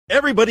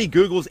Everybody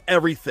Googles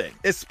everything,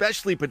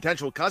 especially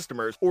potential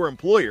customers or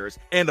employers,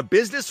 and a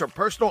business or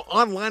personal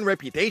online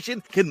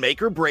reputation can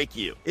make or break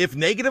you. If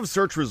negative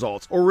search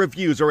results or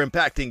reviews are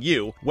impacting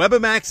you,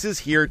 Webamax is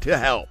here to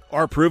help.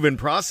 Our proven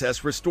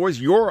process restores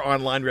your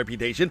online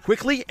reputation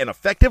quickly and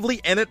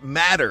effectively, and it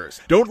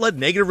matters. Don't let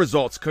negative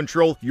results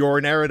control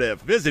your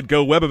narrative. Visit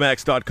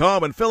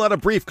GoWebamax.com and fill out a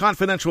brief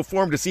confidential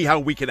form to see how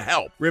we can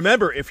help.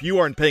 Remember, if you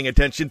aren't paying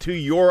attention to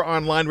your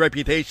online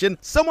reputation,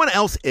 someone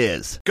else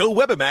is.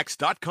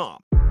 GoWebamax.com.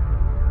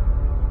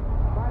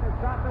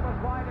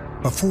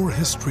 Before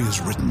history is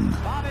written,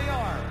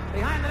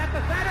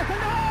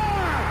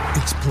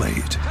 it's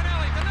played.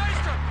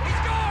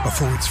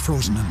 Before it's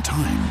frozen in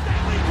time,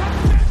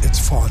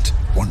 it's fought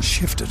one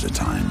shift at a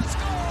time.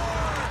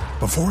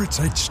 Before it's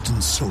etched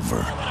in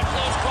silver,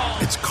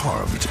 it's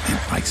carved in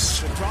ice.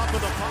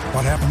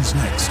 What happens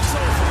next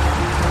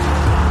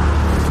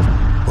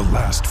will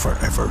last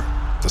forever.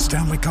 The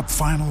Stanley Cup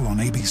Final on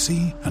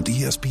ABC and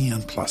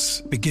ESPN Plus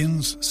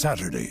begins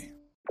Saturday.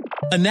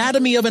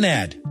 Anatomy of an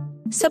ad.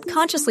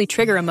 Subconsciously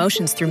trigger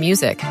emotions through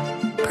music.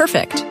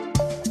 Perfect.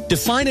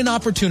 Define an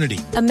opportunity.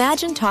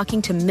 Imagine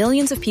talking to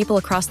millions of people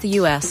across the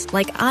U.S.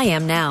 like I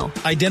am now.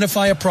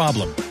 Identify a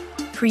problem.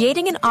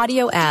 Creating an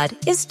audio ad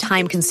is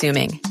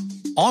time-consuming.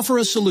 Offer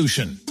a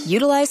solution.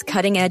 Utilize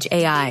cutting-edge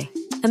AI.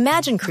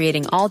 Imagine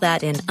creating all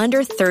that in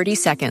under 30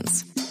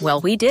 seconds.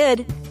 Well, we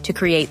did to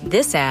create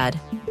this ad.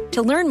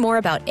 To learn more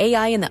about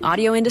AI in the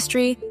audio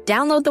industry,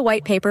 download the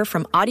white paper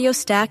from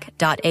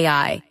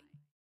audiostack.ai.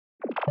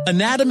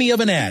 Anatomy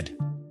of an ad.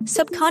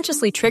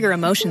 Subconsciously trigger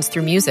emotions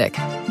through music.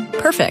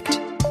 Perfect.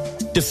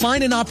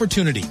 Define an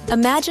opportunity.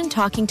 Imagine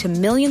talking to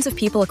millions of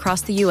people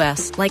across the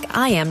U.S. like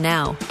I am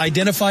now.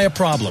 Identify a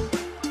problem.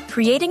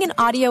 Creating an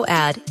audio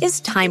ad is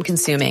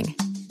time-consuming.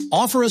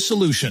 Offer a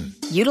solution.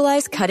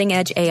 Utilize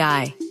cutting-edge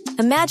AI.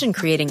 Imagine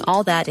creating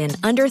all that in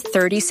under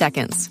 30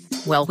 seconds.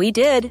 Well, we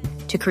did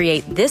to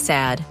create this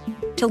ad.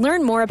 To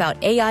learn more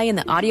about AI in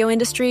the audio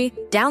industry,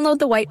 download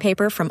the white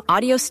paper from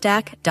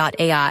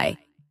audiostack.ai.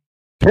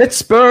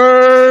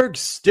 Pittsburgh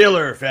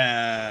Steelers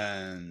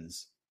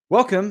fans.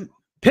 Welcome,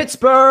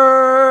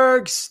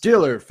 Pittsburgh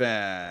Steelers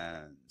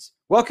fans.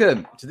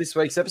 Welcome to this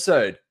week's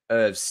episode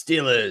of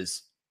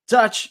Steelers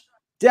Touch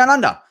Down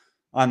Under.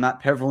 I'm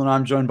Matt Peverill and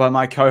I'm joined by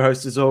my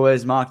co-host as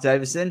always, Mark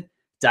Davison.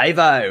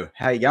 Davo,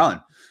 how you going?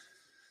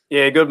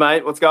 Yeah, good,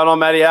 mate. What's going on,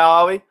 Matty? How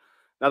are we?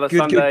 Another Good,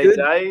 Sunday good.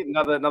 day,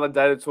 another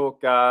day to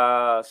talk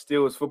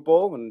Steelers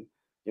football, and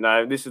you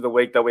know this is the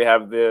week that we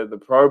have the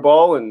Pro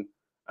Bowl, and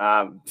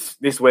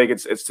this week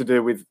it's to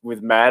do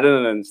with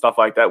Madden and stuff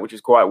like that, which is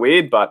quite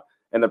weird.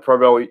 And the Pro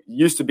Bowl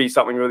used to be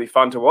something really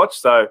fun to watch,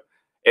 so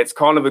it's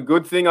kind of a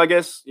good thing, I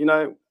guess. You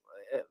know,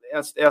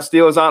 our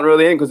Steelers aren't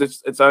really in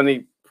because it's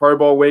only Pro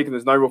Bowl week and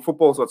there's no real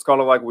football, so it's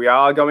kind of like we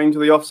are going to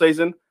the off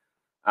season.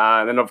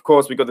 And then of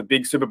course we got the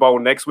big Super Bowl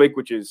next week,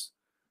 which is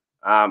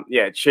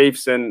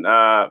Chiefs and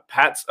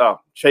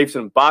Chiefs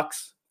and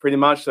Bucks, pretty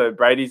much. So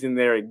Brady's in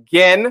there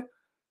again,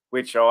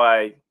 this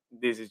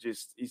is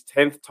just his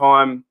 10th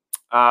time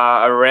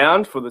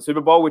around for the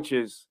Super Bowl, which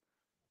is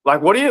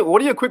like, what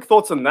are your quick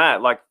thoughts on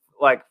that? Like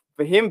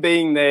for him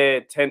being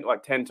there 10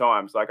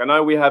 times, like I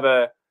know we have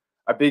a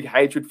big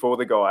hatred for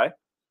the guy,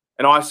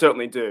 and I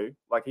certainly do.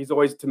 Like he's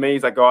always, to me,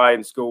 he's that guy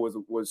in school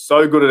was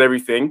so good at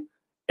everything,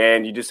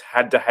 and you just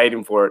had to hate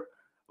him for it.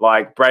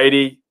 Like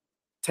Brady,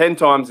 10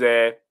 times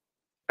there.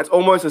 That's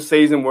almost a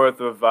season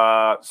worth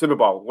of Super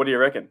Bowl. What do you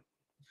reckon?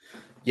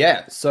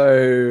 Yeah,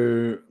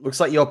 so looks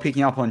like you're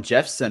picking up on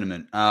Jeff's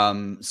sentiment.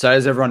 So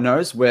as everyone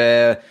knows,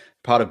 we're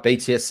part of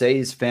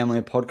BTSC's family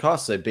of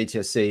podcasts. So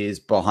BTSC is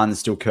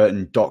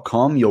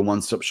behindthesteelcurtain.com, your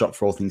one-stop shop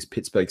for all things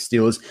Pittsburgh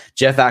Steelers.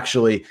 Jeff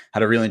actually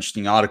had a really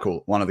interesting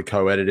article, one of the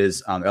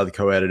co-editors, the other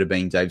co-editor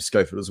being Dave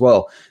Schofield as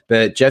well.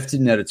 But Jeff did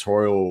an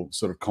editorial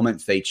sort of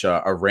comment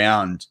feature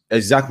around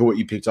exactly what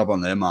you picked up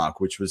on there,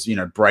 Mark, which was, you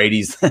know,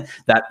 Brady's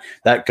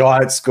that guy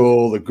at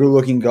school, the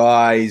good-looking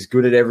guy. He's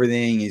good at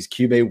everything. He's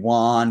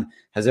QB1,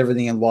 has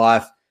everything in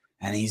life,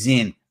 and he's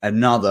in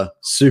another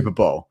Super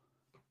Bowl.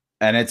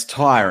 And it's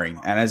tiring.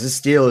 And as a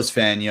Steelers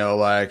fan, you're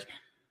like,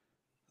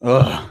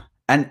 ugh.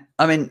 And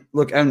I mean,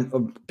 look, and a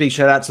big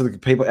shout out to the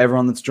people,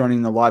 everyone that's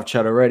joining the live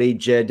chat already.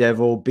 Jer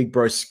Devil, Big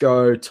Bro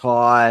Sco,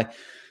 Ty,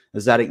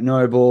 Zadig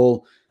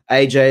Noble,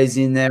 AJ's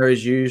in there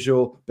as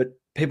usual. But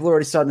people are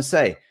already starting to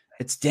say,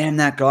 it's damn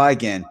that guy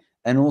again.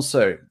 And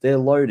also, they're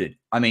loaded.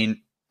 I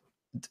mean,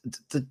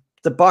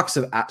 the Bucks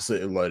have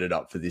absolutely loaded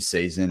up for this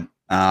season.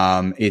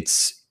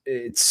 It's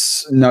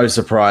no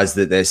surprise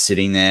that they're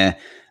sitting there.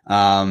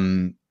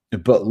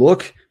 But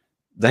look,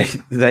 they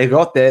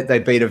got there. They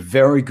beat a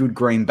very good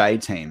Green Bay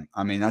team.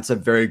 I mean, that's a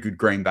very good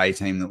Green Bay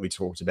team that we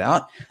talked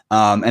about.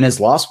 And as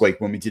last week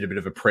when we did a bit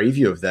of a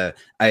preview of the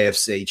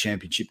AFC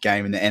Championship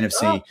game and the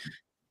NFC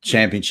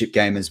Championship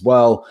game as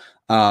well,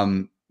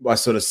 I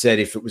sort of said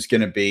if it was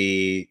going to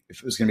be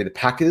the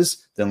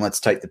Packers, then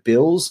let's take the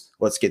Bills.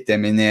 Let's get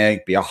them in there.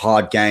 It'd be a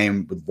hard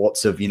game with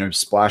lots of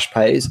splash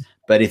plays.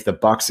 But if the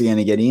Bucks are going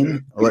to get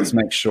in, let's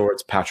make sure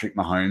it's Patrick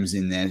Mahomes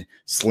in there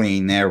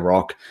slinging their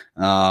rock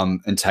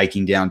and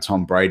taking down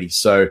Tom Brady.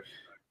 So,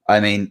 I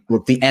mean,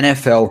 look, the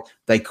NFL,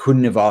 they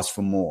couldn't have asked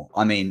for more.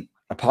 I mean,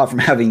 apart from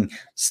having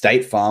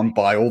State Farm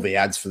buy all the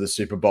ads for the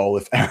Super Bowl,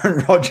 if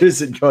Aaron Rodgers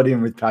had got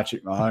in with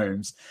Patrick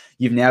Mahomes,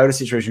 you've now got a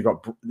situation,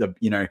 you've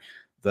got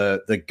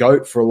the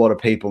GOAT for a lot of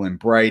people in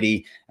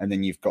Brady, and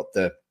then you've got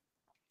the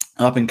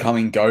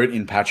up-and-coming GOAT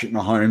in Patrick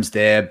Mahomes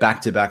there,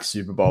 back-to-back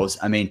Super Bowls.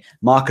 I mean,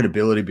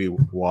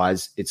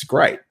 marketability-wise, it's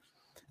great.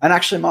 And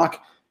actually, Mark,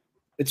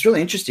 it's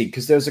really interesting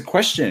because there was a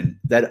question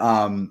that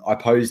I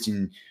posed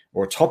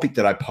or a topic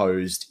that I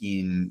posed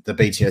in the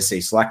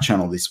BTSC Slack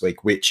channel this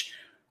week, which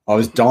I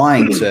was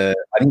dying to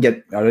 – I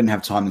didn't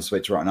have time this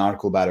week to write an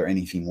article about it or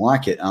anything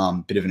like it,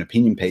 bit of an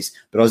opinion piece,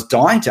 but I was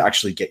dying to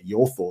actually get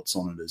your thoughts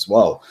on it as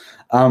well.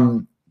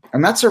 And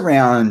that's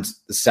around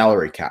the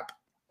salary cap.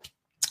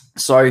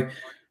 So –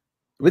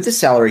 with the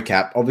salary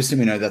cap, obviously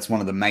we know that's one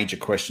of the major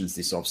questions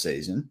this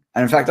offseason.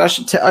 And in fact, I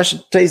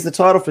should tease the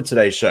title for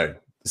today's show.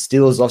 The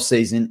Steelers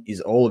offseason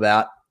is all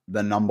about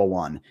the number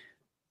one.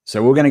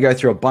 So we're going to go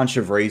through a bunch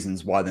of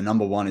reasons why the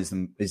number one is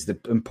the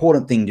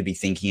important thing to be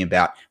thinking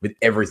about with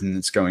everything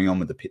that's going on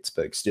with the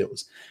Pittsburgh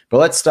Steelers. But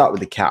let's start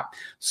with the cap.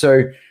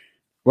 So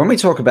when we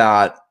talk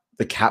about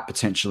the cap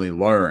potentially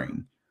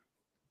lowering,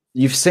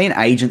 you've seen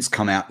agents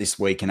come out this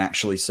week and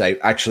actually say,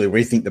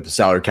 we think the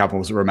salary cap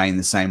will remain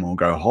the same or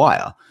go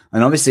higher.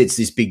 And obviously it's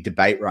this big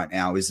debate right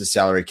now. Is the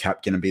salary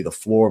cap going to be the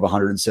floor of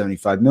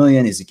 $175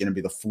 million? Is it going to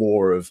be the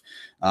floor of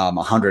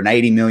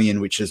 $180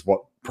 million, which is what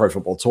Pro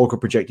Football Talk are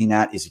projecting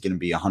at? Is it going to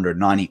be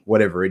 $190,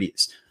 whatever it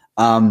is?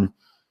 I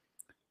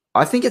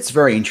think it's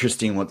very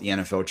interesting what the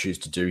NFL choose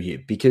to do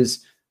here,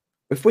 because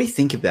if we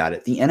think about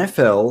it, the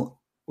NFL,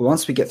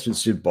 once we get through the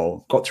Super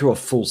Bowl, got through a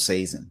full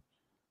season.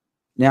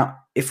 Now,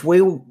 if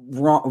we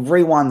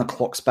rewind the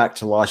clocks back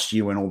to last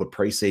year when all the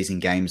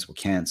preseason games were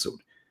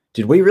cancelled,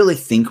 did we really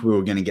think we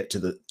were going to get to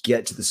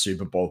the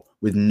Super Bowl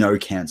with no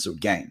cancelled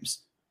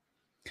games?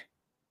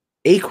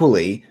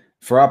 Equally,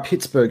 for our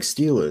Pittsburgh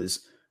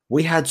Steelers,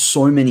 we had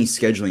so many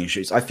scheduling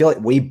issues. I feel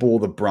like we bore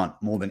the brunt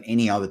more than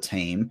any other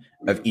team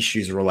of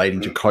issues relating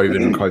to COVID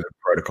and COVID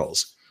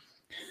protocols.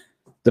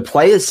 The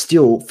players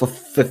still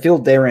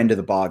fulfilled their end of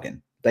the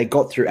bargain. They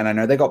got through, and I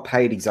know they got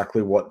paid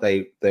exactly what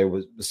they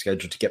were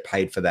scheduled to get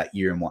paid for that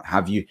year and what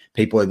have you.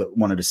 People that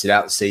wanted to sit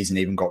out the season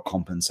even got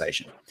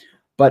compensation.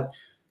 But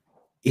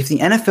if the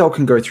NFL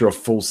can go through a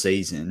full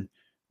season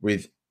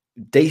with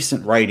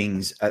decent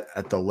ratings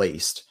at the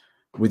least,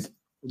 with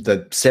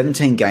the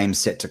 17 games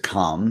set to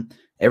come,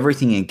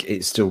 everything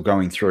is still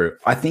going through,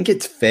 I think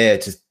it's fair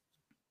to,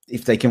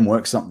 if they can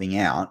work something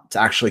out,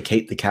 to actually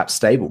keep the cap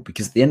stable,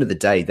 because at the end of the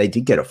day, they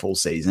did get a full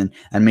season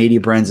and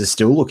media brands are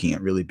still looking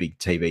at really big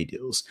TV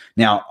deals.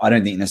 Now, I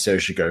don't think necessarily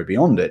should go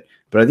beyond it,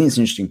 but I think it's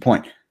an interesting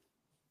point.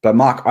 But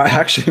Mark, I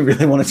actually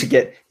really wanted to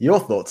get your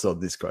thoughts on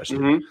this question.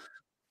 Mm-hmm.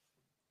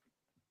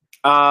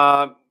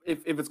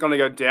 If it's going to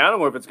go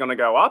down or if it's going to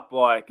go up,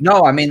 like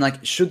no, I mean,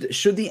 like should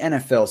the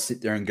NFL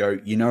sit there and go,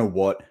 you know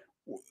what?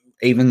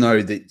 Even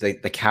though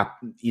the cap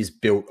is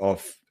built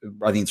off,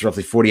 I think it's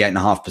roughly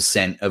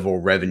 48.5% of all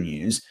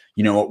revenues.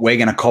 You know what? We're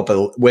going to cop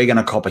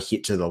a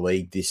hit to the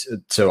league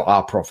to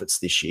our profits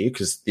this year,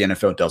 because the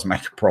NFL does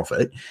make a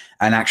profit,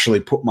 and actually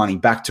put money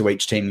back to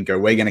each team and go,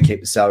 we're going to keep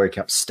the salary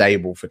cap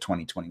stable for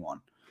 2021.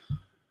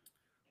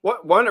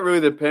 Won't it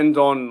really depend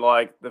on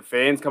like the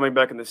fans coming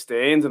back in the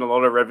stands and a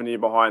lot of revenue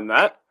behind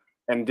that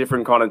and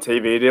different kind of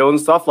TV deals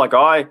and stuff? Like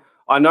I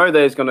know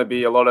there's going to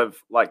be a lot of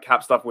like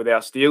cap stuff with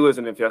our Steelers,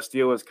 and if our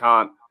Steelers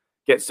can't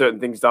get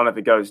certain things done if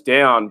it goes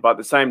down, but at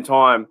the same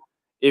time,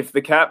 if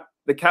the cap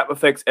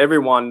affects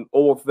everyone,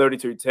 all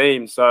 32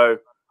 teams, so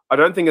I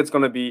don't think it's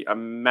going to be a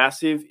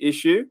massive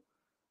issue.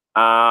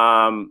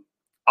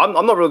 I'm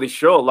not really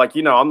sure. Like,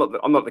 you know, I'm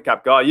not the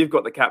cap guy. You've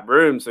got the cap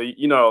room, so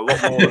you know a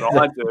lot more than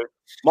I do.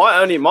 My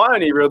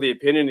only really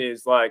opinion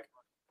is like,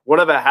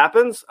 whatever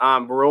happens,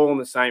 we're all in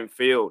the same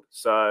field.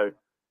 So,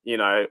 you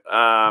know,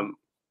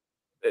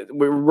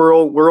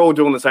 we're all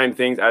doing the same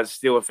things as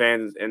Steeler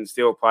fans and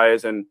Steeler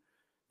players, and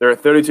there are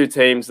 32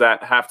 teams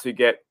that have to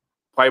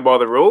play by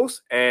the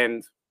rules,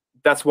 and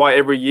that's why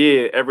every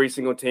year every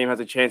single team has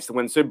a chance to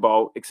win Super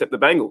Bowl, except the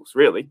Bengals,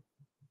 really.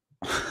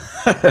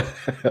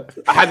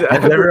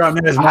 Everyone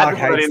knows Mark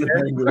hates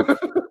the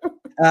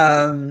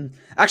Bengals.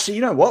 Actually,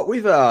 you know what?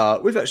 We've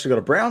actually got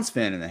a Browns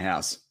fan in the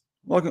house.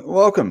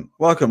 Welcome.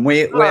 We're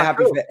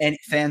happy for any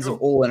fans of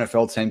all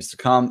NFL teams to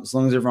come, as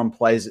long as everyone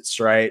plays it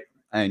straight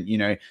and, you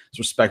know, it's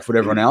respectful to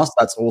everyone else.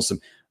 That's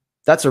awesome.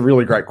 That's a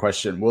really great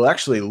question. We'll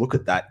actually look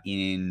at that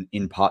in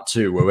part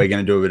 2, where we're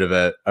going to do a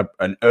bit of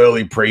an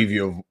early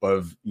preview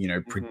of you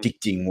know,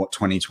 predicting what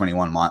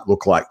 2021 might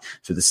look like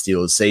for the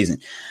Steelers season.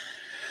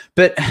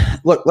 But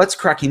look, let's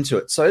crack into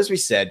it. So as we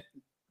said,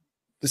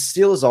 the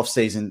Steelers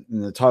offseason,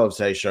 and the title of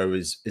today's show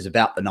is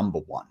about the number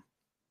one.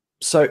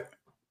 So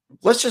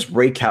let's just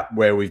recap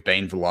where we've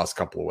been for the last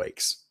couple of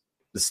weeks.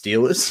 The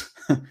Steelers,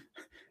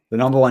 the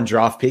number one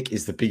draft pick,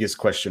 is the biggest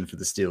question for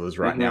the Steelers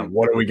right now.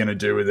 What are we going to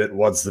do with it?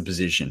 What's the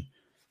position?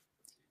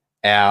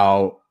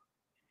 Our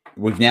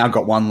we've now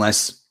got one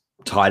less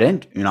tight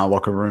end in our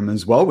locker room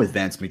as well, with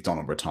Vance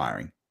McDonald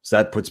retiring. So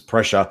that puts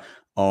pressure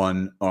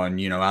on our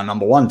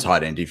number one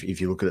tight end,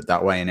 if you look at it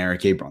that way, in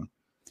Eric Ebron.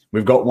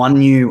 We've got one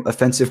new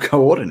offensive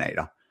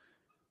coordinator.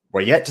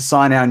 We're yet to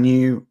sign our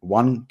new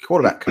one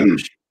quarterback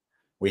coach.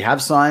 We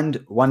have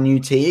signed one new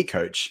TE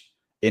coach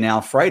in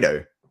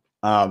Alfredo.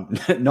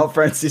 Not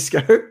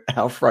Francisco,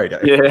 Alfredo.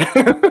 Yeah.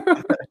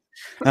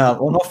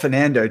 Well, not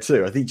Fernando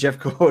too. I think Jeff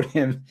called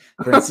him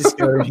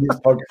Francisco in his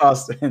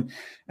podcast,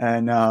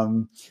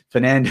 and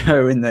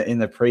Fernando in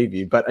the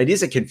preview. But it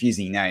is a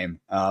confusing name.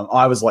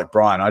 I was like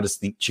Brian. I just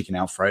think chicken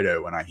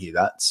Alfredo when I hear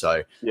that.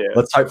 So yeah,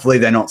 let's hopefully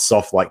they're not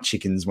soft like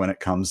chickens when it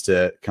comes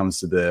to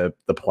the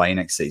play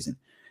next season.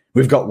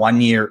 We've got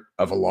 1 year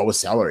of a lower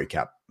salary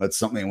cap. That's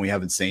something we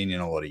haven't seen in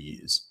a lot of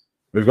years.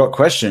 We've got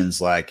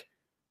questions like,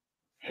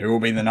 who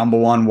will be the number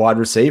one wide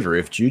receiver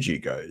if Juju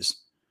goes?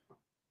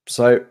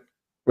 So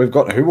we've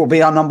got, who will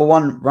be our number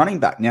one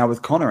running back now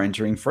with Connor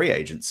entering free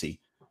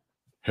agency?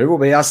 Who will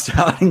be our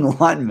starting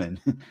lineman?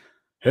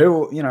 Who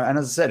will, and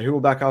as I said, who will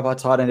back up our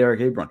tight end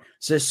Eric Ebron?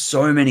 So there's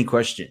so many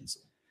questions.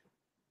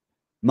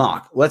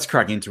 Mark, let's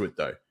crack into it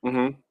though.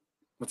 Mm-hmm.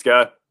 Let's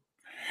go.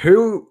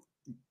 Who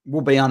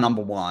will be our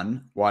number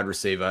one wide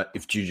receiver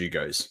if Juju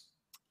goes?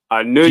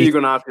 I knew you were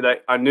going to ask me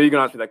that. I knew you were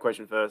going to ask me that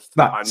question first.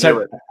 But, I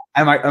knew it.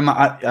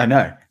 I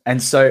know.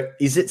 And so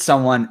is it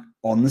someone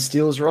on the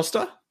Steelers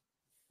roster,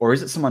 or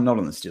is it someone not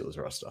on the Steelers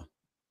roster?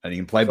 And you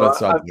can play both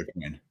sides of the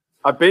coin.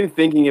 I've been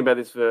thinking about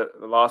this for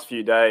the last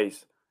few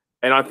days,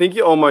 and I think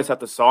you almost have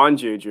to sign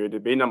Juju to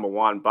be number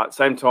one. But at the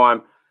same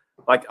time,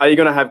 like, are you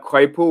going to have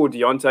Claypool or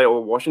Deontay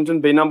or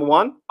Washington be number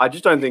one? I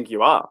just don't think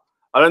you are.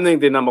 I don't think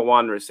they're number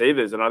one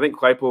receivers, and I think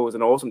Claypool is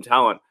an awesome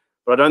talent,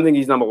 but I don't think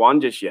he's number one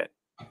just yet.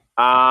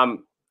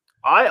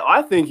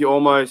 I think you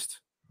almost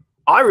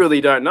 – I really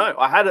don't know.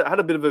 I had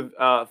a bit of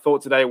a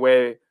thought today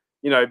where,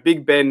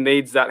 Big Ben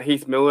needs that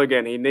Heath Miller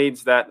again. He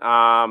needs that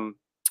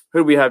who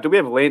do we have? Did we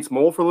have Lance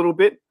Moore for a little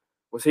bit?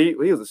 He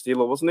was a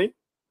Steeler, wasn't he?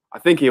 I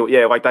think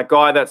like that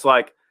guy that's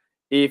like,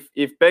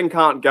 if Ben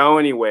can't go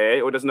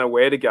anywhere or doesn't know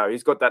where to go,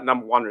 he's got that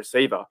number one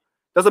receiver.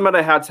 Doesn't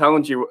matter how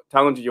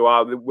talented you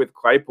are with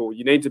Claypool,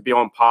 you need to be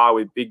on par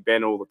with Big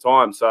Ben all the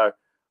time. So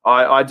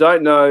I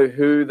don't know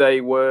who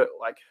they were,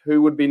 like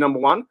who would be number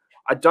one.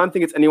 I don't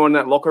think it's anyone in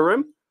that locker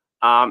room.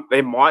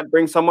 They might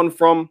bring someone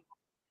from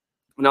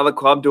another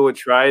club, do a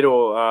trade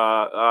or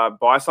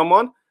buy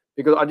someone,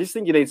 because I just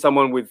think you need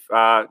someone with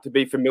to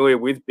be familiar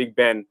with Big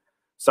Ben.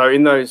 So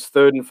in those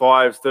 3rd and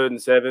 5s, 3rd and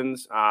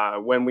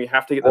 7s, when we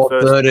have to get the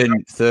first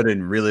third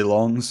and really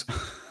longs.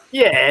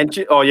 Yeah, and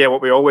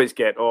what we always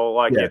get, or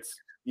like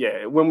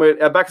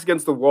when our back's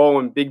against the wall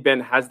and Big Ben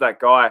has that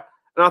guy.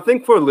 And I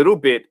think for a little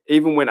bit,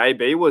 even when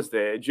AB was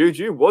there,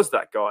 Juju was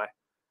that guy.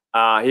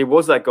 He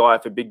was that guy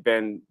for Big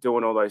Ben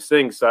doing all those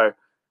things. So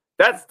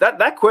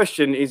that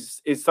question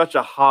is such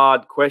a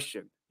hard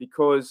question,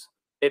 because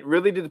it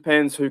really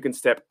depends who can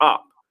step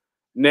up.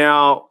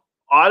 Now,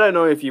 I don't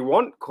know if you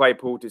want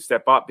Claypool to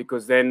step up,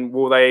 because then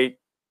will they,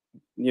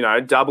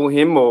 double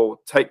him or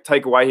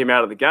take away him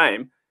out of the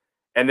game?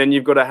 And then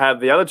you've got to have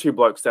the other two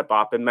blokes step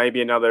up and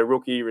maybe another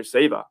rookie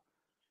receiver.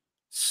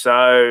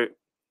 So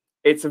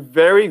it's a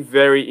very,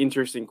 very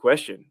interesting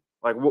question.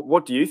 Like,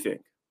 what do you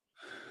think?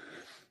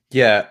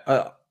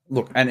 Yeah,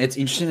 look, and it's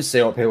interesting to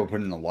see what people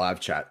put in the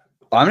live chat.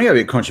 I'm going to go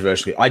a bit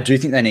controversially. I do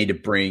think they need to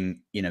bring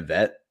in a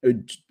vet,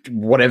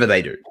 whatever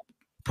they do.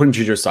 Putting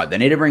Juju aside,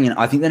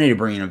 I think they need to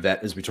bring in a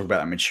vet as we talk about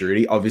that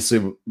maturity.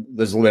 Obviously,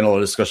 there's been a lot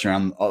of discussion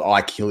around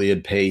Ike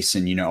Hilliard piece,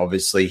 and,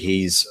 obviously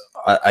he's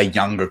a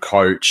younger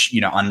coach,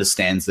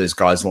 understands those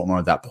guys a lot more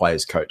of that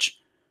player's coach.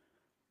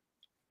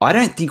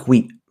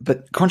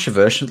 But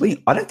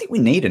controversially, I don't think we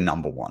need a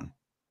number one.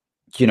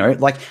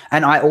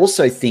 And I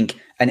also think,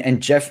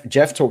 and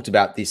Jeff talked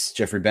about this,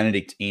 Jeffrey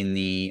Benedict, in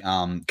the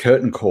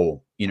Curtain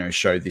Call,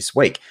 show this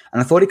week.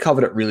 And I thought he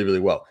covered it really, really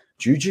well.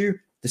 Juju,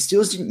 the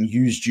Steelers didn't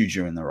use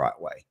Juju in the right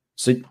way.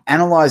 So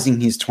analyzing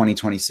his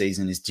 2020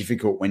 season is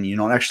difficult when you're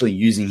not actually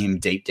using him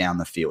deep down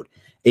the field.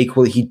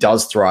 Equally, he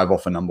does thrive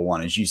off a number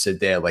one, as you said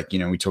there. Like,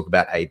 we talk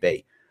about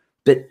AB.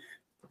 But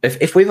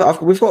if we've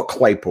got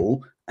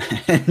Claypool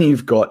and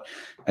you've got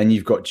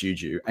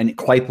Juju, and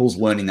Claypool's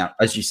learning that,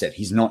 as you said,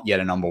 he's not yet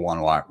a number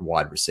one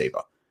wide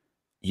receiver.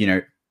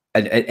 And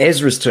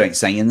Ezra's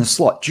saying in the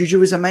slot,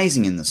 Juju is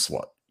amazing in the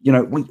slot. We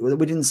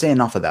didn't see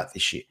enough of that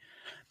this year.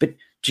 But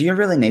do you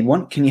really need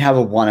one? Can you have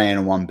a 1A and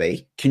a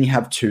 1B? Can you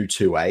have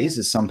 2As,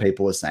 as some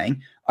people are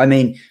saying? I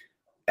mean,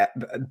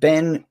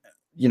 Ben,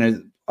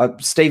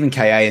 Stephen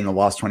K.A. in the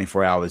last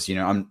 24 hours,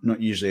 I'm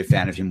not usually a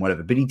fan of him,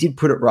 whatever, but he did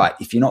put it right.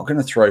 If you're not going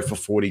to throw for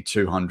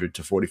 4,200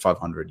 to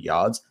 4,500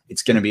 yards,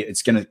 it's going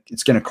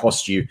to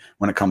cost you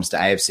when it comes to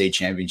AFC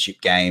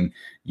Championship game,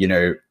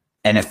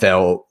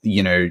 NFL,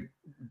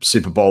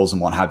 Super Bowls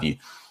and what have you.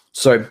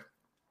 So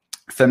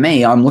for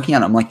me, I'm looking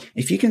at it, I'm like,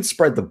 if you can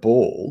spread the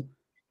ball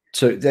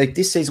to, like,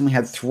 this season we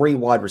had 3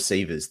 wide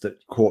receivers that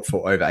caught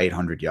for over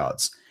 800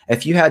 yards.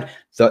 If you had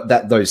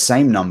those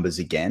same numbers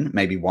again,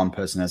 maybe one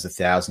person has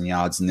 1,000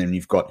 yards, and then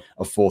you've got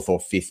a fourth or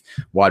fifth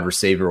wide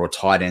receiver or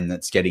tight end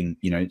that's getting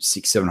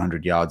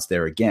 600-700 yards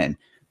there again.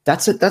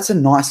 That's a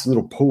nice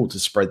little pool to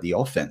spread the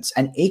offense.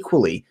 And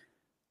equally,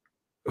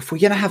 if we're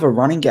going to have a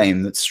running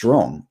game that's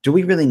strong, do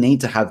we really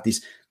need to have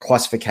this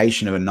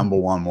classification of a number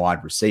one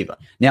wide receiver?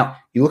 Now,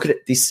 you look at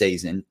it this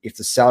season, if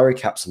the salary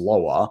cap's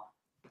lower,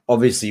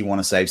 obviously you want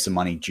to save some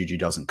money. Juju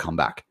doesn't come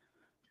back.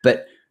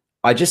 But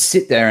I just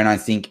sit there and I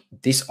think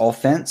this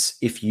offense,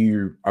 if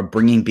you are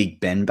bringing Big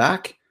Ben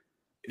back,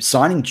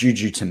 signing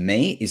Juju to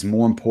me is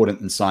more important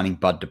than signing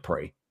Bud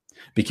Dupree.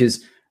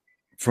 Because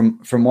from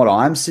what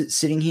I'm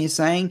sitting here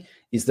saying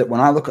is that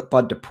when I look at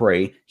Bud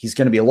Dupree, he's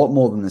going to be a lot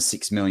more than the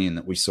 $6 million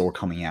that we saw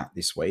coming out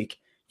this week.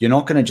 You're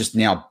not going to just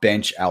now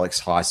bench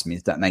Alex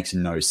Highsmith. That makes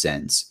no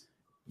sense.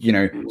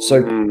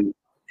 So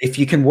if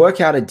you can work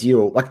out a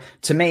deal, like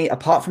to me,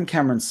 apart from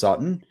Cameron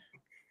Sutton,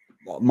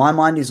 my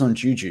mind is on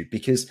Juju,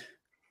 because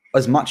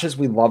as much as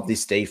we love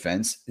this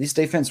defense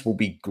will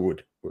be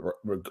good,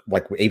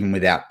 like even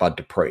without Bud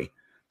Dupree.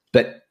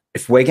 But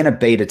if we're going to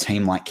beat a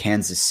team like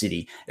Kansas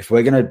City, if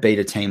we're going to beat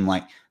a team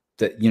like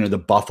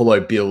the Buffalo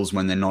Bills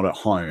when they're not at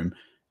home,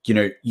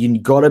 you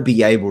got to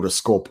be able to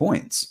score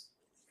points.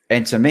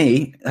 And to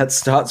me, that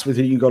starts with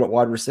who you got at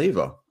wide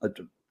receiver.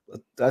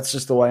 That's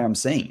just the way I'm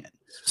seeing it.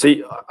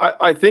 See,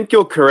 I think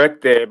you're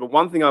correct there, but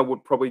one thing I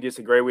would probably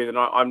disagree with, and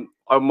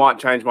I might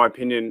change my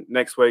opinion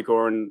next week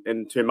or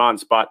in 2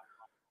 months, but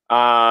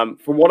from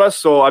what I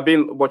saw, I've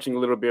been watching a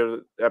little bit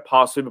of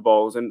past Super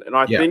Bowls, and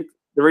I think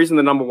the reason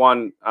the number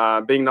one,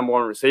 being number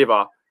one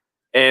receiver,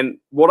 and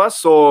what I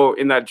saw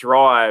in that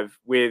drive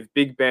with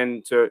Big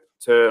Ben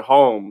to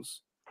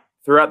Holmes,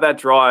 throughout that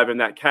drive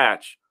and that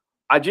catch,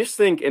 I just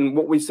think, and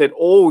what we said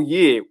all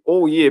year,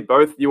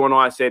 both you and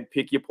I said,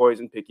 pick your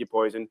poison, pick your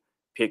poison,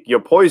 pick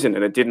your poison,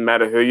 and it didn't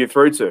matter who you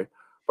threw to.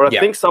 But I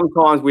think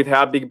sometimes with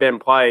how Big Ben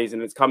plays,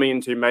 and it's coming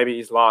into maybe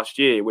his last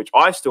year, which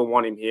I still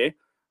want him here.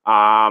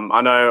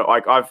 I know,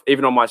 like I've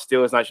even on my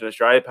Steelers Nation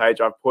Australia page,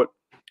 I've put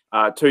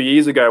 2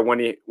 years ago when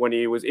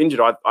he was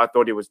injured, I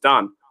thought he was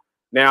done.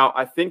 Now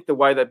I think the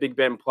way that Big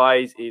Ben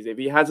plays is if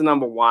he has a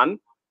number one,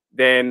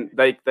 then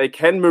they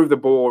can move the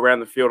ball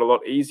around the field a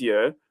lot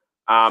easier,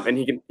 and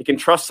he can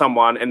trust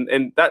someone,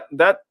 and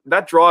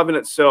that drive in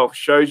itself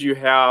shows you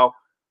how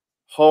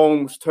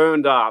Holmes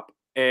turned up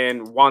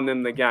and won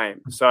them the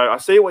game. So I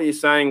see what you're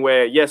saying,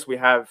 where yes, we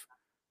have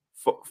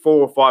 4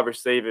 or 5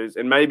 receivers,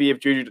 and maybe if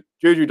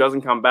Juju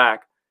doesn't come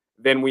back,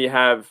 then we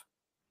have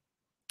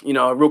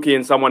a rookie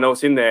and someone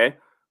else in there.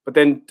 But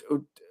then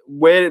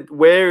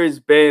where is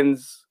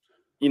Ben's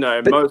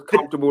most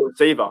comfortable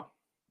receiver?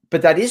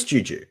 But that is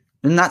Juju.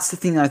 And that's the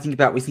thing that I think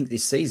about. We think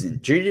this season,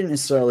 Juju didn't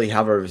necessarily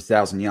have over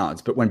 1,000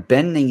 yards, but when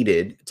Ben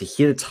needed to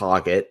hit a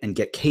target and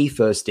get key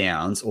first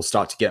downs or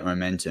start to get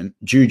momentum,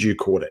 Juju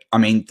caught it. I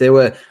mean, there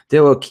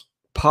were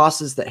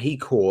passes that he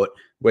caught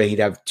where he'd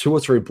have 2 or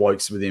 3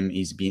 blokes with him.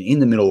 He's been in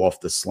the middle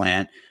off the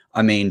slant.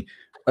 I mean,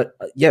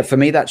 for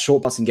me, that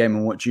short passing game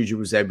and what Juju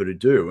was able to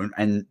do,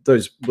 and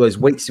those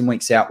weeks in,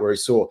 weeks out where he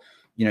saw,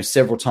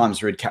 several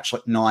times where he'd catch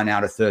like 9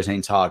 out of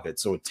 13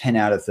 targets or 10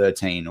 out of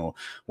 13 or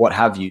what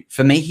have you.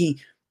 For me,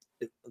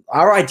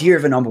 our idea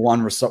of a number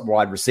one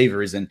wide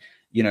receiver isn't,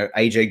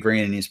 AJ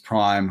Green in his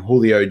prime,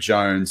 Julio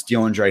Jones,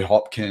 DeAndre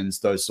Hopkins,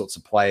 those sorts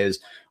of players,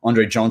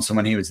 Andre Johnson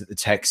when he was at the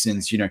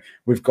Texans.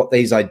 We've got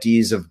these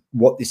ideas of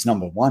what this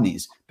number one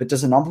is, but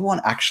does a number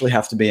one actually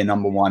have to be a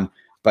number one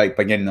by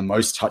getting the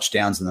most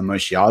touchdowns and the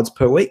most yards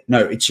per week? No,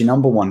 it's your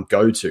number one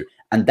go-to.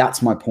 And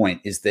that's my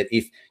point, is that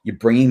if you're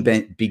bringing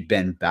Big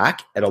Ben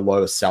back at a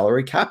lower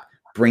salary cap,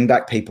 bring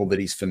back people that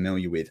he's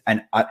familiar with.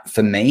 And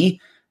for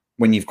me,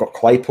 when you've got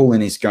Claypool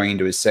and he's going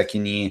into his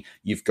second year,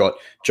 you've got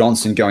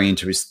Johnson going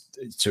into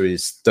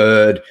his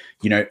third,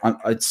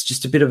 it's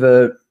just a bit of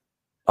a,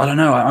 I don't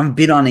know, I'm a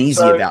bit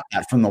uneasy about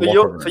that from the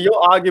locker room. So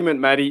your argument,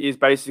 Matty, is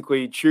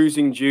basically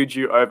choosing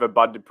Juju over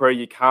Bud Dupree.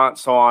 You can't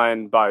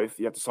sign both.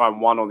 You have to sign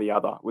one or the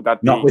other. Would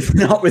that be?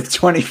 Not with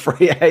 20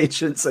 free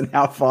agents and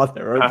how far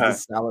they're over the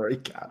salary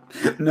cap.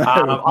 No,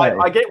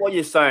 I get what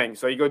you're saying.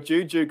 So you got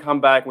Juju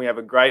come back and we have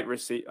a great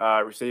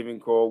receiving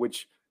core,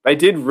 which they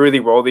did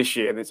really well this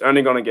year, and it's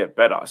only going to get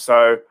better.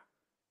 So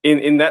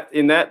in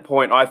that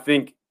point, I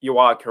think you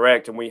are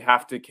correct, and we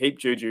have to keep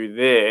Juju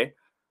there.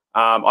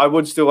 I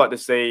would still like to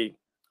see.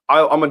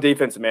 I'm a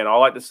defensive man. I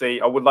would like to see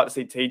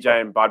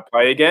TJ and Bud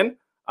play again,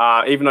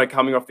 even though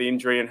coming off the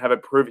injury, and have a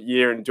prove it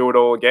year and do it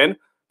all again.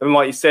 Then,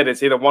 like you said,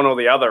 it's either one or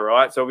the other,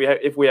 right? So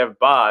if we have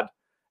Bud,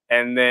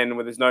 and then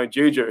when there's no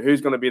Juju,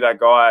 who's going to be that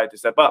guy to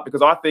step up?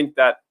 Because I think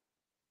that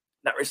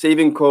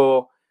receiving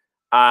core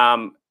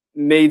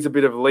needs a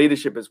bit of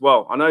leadership as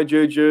well. I know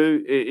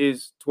Juju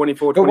is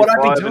 24, 25. But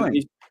what I'd be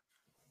doing,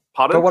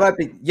 pardon? But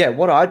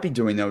what I'd be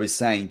doing though is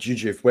saying,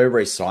 Juju, if we're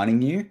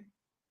re-signing you,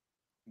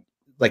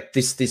 like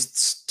this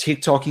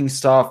TikToking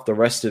stuff, the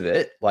rest of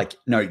it, like,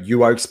 no,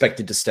 you are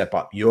expected to step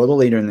up. You're the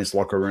leader in this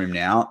locker room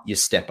now. You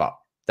step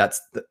up. That's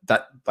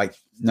that like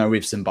no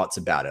ifs and buts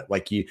about it.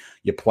 Like you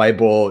play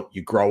ball,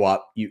 you grow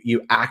up,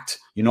 you act.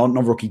 You're not on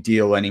a rookie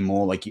deal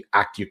anymore. Like you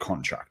act your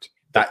contract.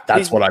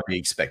 That's what I'd be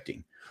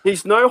expecting.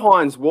 He's no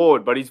Hines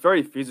Ward, but he's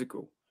very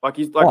physical. Like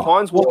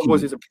Hines Ward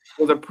was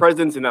a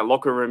presence in that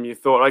locker room. You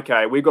thought,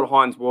 okay, we've got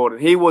Hines Ward,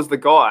 and he was the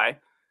guy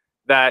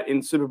that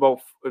in Super Bowl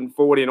and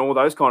 40 and all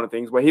those kind of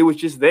things where he was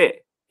just there.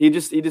 He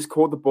just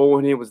caught the ball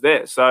and he was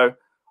there. So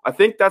I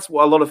think that's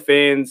what a lot of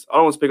fans, I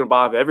don't want to speak on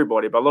behalf of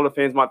everybody, but a lot of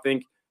fans might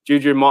think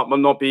Juju might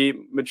not be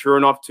mature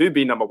enough to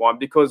be number one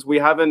because we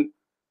haven't,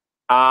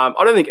 I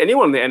don't think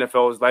anyone in the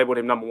NFL has labeled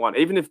him number one.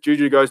 Even if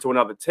Juju goes to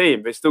another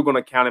team, they're still going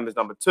to count him as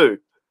number two.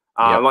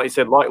 Like you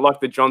said, like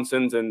the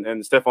Johnsons and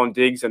Stephon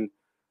Diggs and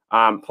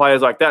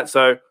players like that.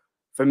 So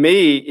for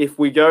me, if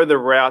we go the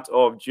route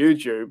of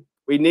Juju,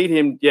 we need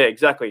him,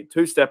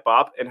 to step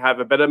up and have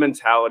a better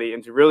mentality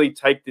and to really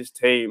take this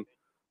team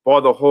by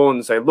the horn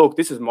and say, look,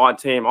 this is my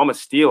team. I'm a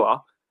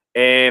Steeler,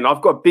 and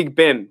I've got Big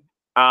Ben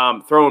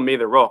throwing me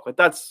the rock. Like,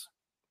 that's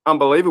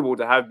unbelievable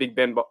to have Big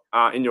Ben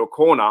in your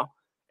corner.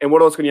 And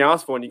what else can you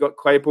ask for? And you got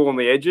Claypool on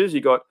the edges.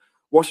 You got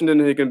Washington,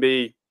 who can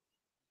be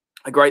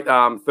a great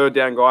third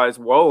down guy as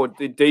well. Or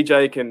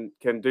DJ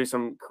can do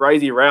some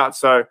crazy routes.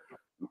 So,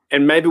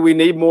 and maybe we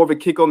need more of a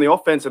kick on the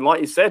offense. And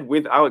like you said,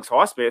 with Alex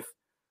Highsmith,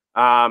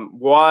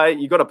 why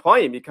you got to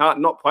play him? You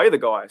can't not play the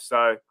guy.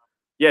 So,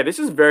 yeah, this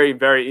is very,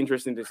 very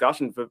interesting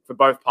discussion for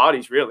both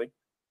parties, really.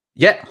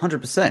 Yeah,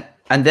 100%.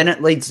 And then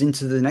it leads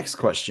into the next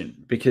question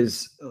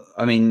because,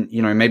 I mean,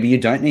 maybe you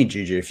don't need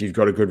Juju if you've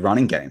got a good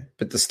running game,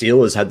 but the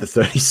Steelers had the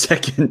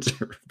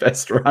 32nd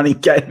best running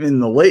game in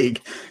the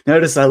league.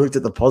 Notice I looked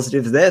at the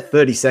positives there,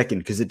 32nd,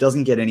 because it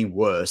doesn't get any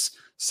worse.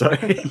 So,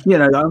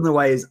 the only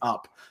way is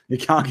up. You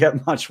can't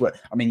get much worse.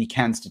 I mean, you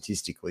can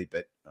statistically,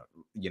 but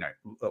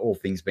all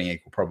things being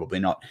equal, probably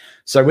not.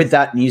 So with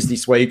that news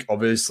this week,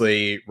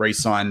 obviously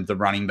re-signed the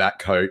running back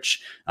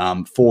coach,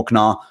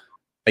 Faulkner.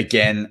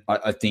 Again,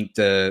 I think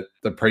the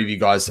preview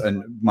guys,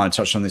 and might have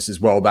touched on this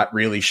as well, that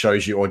really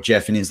shows you, or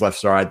Jeff in his left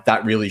side,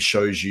 that really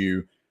shows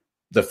you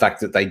the fact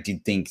that they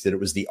did think that it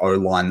was the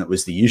O-line that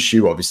was the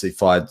issue, obviously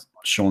fired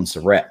Sean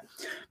Surratt.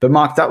 But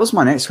Mark, that was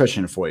my next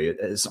question for you.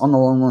 It's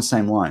along the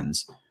same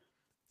lines.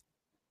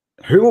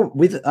 Who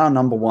with our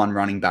number one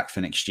running back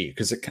for next year?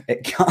 Because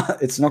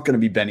it's not going to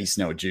be Benny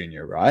Snell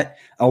Jr., right?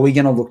 Are we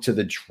going to look to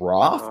the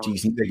draft? Do you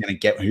think they're going to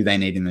get who they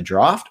need in the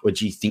draft, or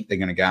do you think they're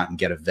going to go out and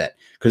get a vet?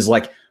 Because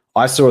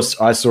I saw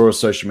a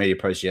social media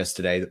post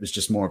yesterday that was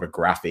just more of a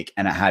graphic,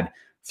 and it had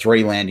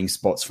 3 landing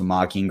spots for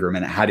Mark Ingram,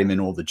 and it had him in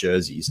all the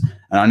jerseys.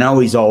 And I know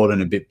he's old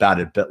and a bit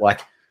battered, but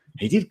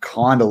he did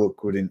kind of look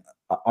good in.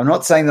 I'm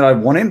not saying that I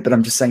want him, but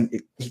I'm just saying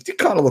he did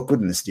kind of look good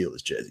in the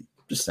Steelers jersey.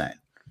 Just saying.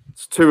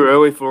 It's too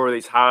early for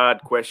these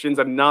hard questions.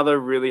 Another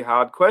really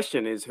hard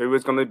question is who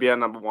is going to be our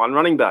number one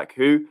running back?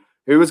 Who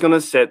is going to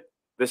set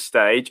the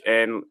stage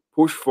and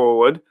push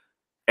forward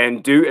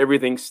and do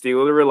everything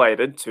Steeler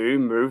related to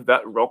move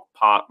that rock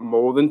part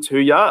more than 2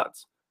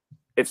 yards?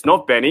 It's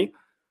not Benny,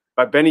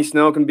 but Benny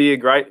Snell can be a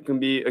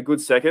good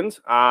second.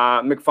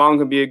 McFarland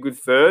can be a good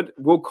third.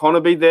 Will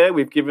Connor be there?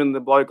 We've given the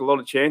bloke a lot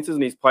of chances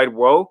and he's played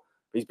well.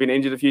 He's been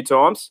injured a few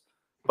times,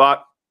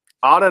 but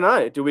I don't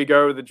know. Do we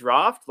go with the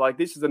draft?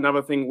 This is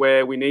another thing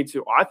where we need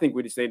to. I think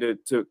we just need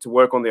to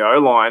work on the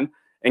O-line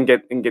and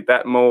get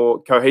that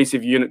more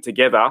cohesive unit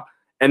together,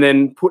 and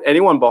then put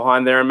anyone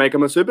behind there and make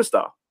them a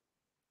superstar.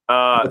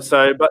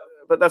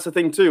 But that's the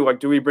thing too.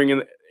 Do we bring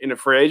in a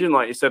free agent?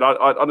 Like you said,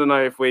 I don't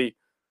know if we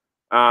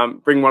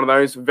bring one of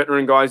those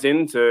veteran guys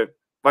in to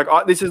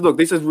this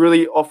is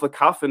really off the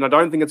cuff, and I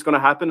don't think it's going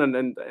to happen.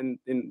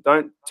 And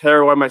don't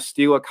tear away my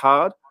Steeler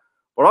card.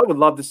 But I would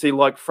love to see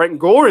Frank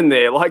Gore in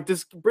there.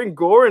 Just bring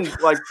Gore in.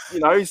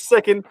 He's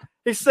second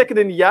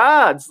in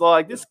yards.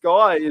 This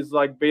guy is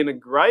being a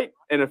great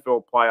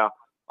NFL player.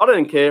 I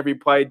don't care if he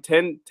played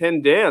 10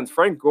 downs.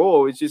 Frank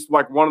Gore is just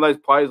one of those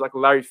players like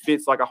Larry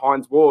Fitz, like a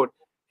Hines Ward.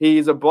 He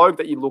is a bloke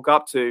that you look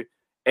up to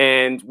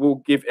and will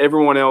give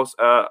everyone else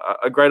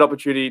a great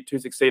opportunity to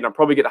succeed. I'll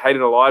probably get hated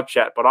in a live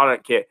chat, but I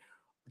don't care.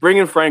 Bring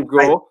in Frank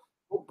Gore,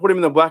 put him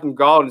in the black and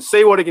gold and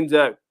see what he can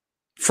do.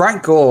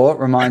 Frank Gore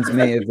reminds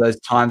me of those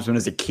times when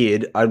as a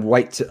kid, I'd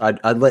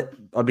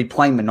be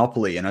playing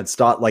Monopoly and I'd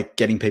start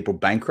getting people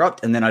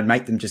bankrupt, and then I'd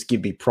make them just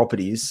give me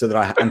properties so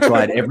that until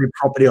I had every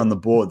property on the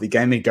board. The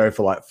game would go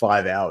for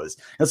 5 hours.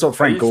 That's what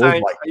Frank Gore was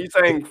like. Are you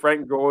saying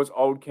Frank Gore's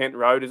Old Kent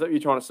Road? Is that what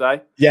you're trying to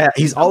say? Yeah,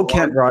 he's Old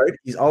Kent Road.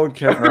 He's Old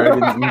Kent Road in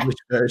the English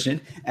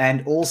version.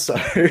 And also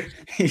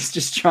he's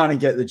just trying to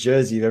get the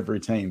jersey of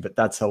every team, but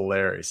that's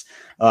hilarious.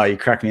 Oh, you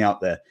cracked me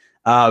up there.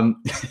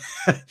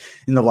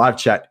 In the live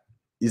chat,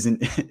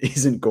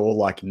 Isn't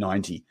Gore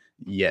 90?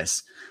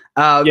 Yes.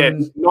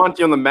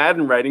 90 on the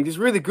Madden ratings is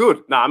really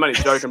good. No, I'm only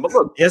joking. But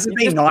look, he hasn't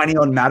been 90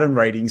 on Madden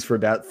ratings for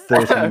about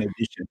 13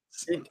 editions.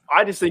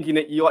 I just think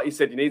like you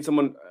said, you need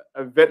someone,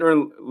 a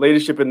veteran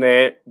leadership in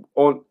there,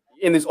 or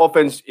in this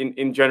offense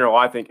in general.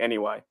 I think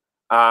anyway.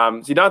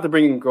 So you don't have to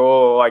bring in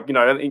Gore. I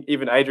don't think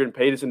even Adrian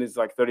Peterson is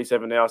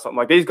 37 now or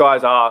something. These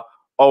guys are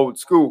old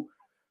school,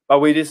 but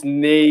we just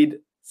need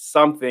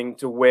something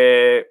to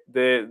where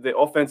the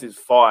offense is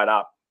fired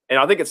up. And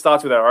I think it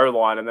starts with our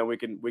O-line, and then we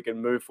can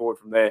move forward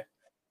from there.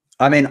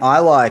 I mean, I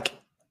like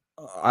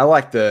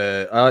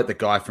the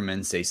guy from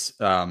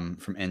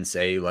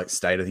NC, like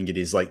State, I think it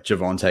is, like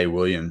Javonte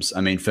Williams.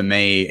 I mean, for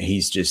me,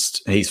 he's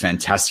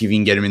fantastic. If you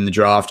can get him in the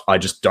draft, I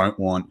don't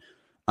want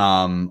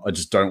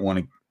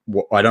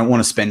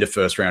to spend a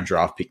first round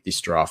draft pick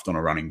this draft on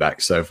a running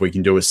back. So if we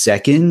can do a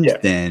second,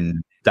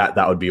 then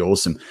that would be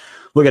awesome.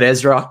 Look at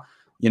Ezra.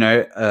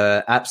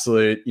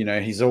 Absolute.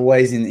 He's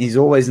always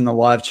in the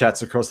live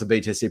chats across the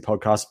BTSC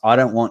podcast. I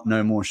don't want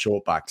no more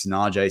short backs.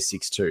 Najee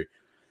 6'2".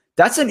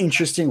 That's an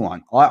interesting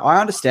one.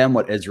 I understand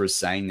what Ezra's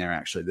saying there.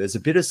 Actually, there's a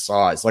bit of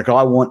size. Like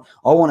I want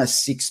a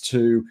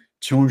 6'2",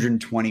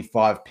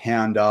 225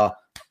 pounder.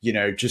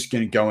 Just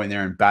going to go in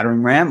there and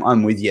battering ram.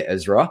 I'm with you,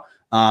 Ezra.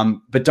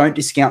 But don't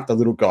discount the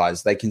little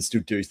guys. They can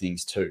still do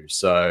things too.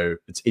 So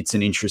it's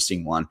an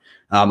interesting one.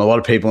 A lot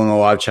of people in the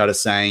live chat are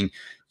saying,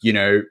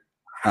 bring.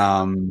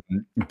 They're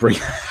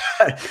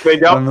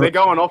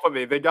going off of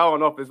me. They're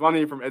going off. There's one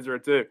here from Ezra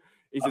too.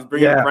 He says,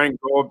 bring in Frank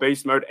Gore,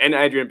 Beast Mode, and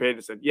Adrian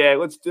Peterson. Yeah,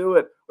 let's do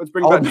it. Let's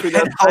bring back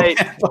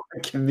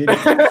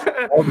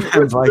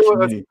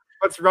 2008.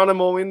 Let's run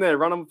them all in there.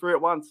 Run them through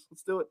at once.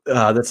 Let's do it.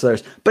 That's so.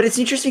 But it's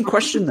an interesting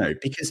question though,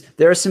 because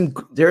there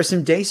are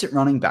some decent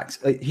running backs.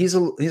 Here's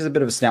a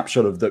bit of a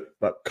snapshot of the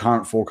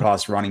current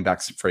forecast running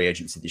backs free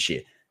agency this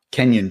year.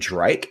 Kenyon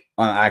Drake.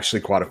 I'm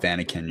actually quite a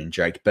fan of Kenyon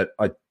Drake, but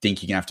I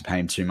think you're gonna have to pay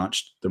him too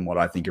much than what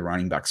I think a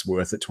running back's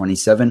worth at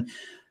 27.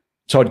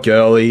 Todd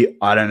Gurley,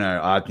 I don't know.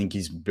 I think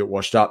he's a bit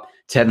washed up.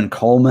 Tevin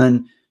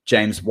Coleman,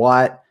 James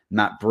White,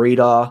 Matt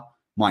Breida,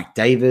 Mike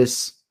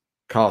Davis,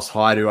 Carlos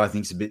Hyde, who I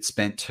think is a bit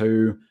spent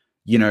too.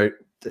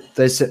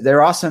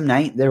 There are some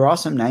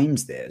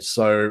names there.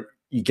 So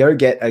you go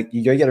get a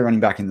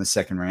running back in the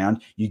second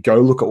round. You go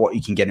look at what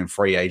you can get in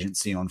free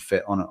agency on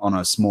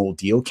a small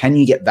deal. Can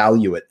you get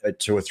value at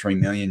 $2 or $3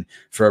 million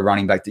for a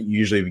running back that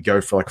usually would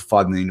go for like a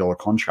 $5 million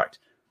contract?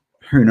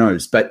 Who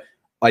knows? But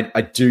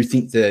I do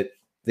think that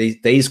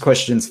these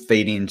questions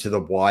feed into the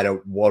wider,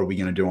 what are we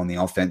going to do on the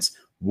offense?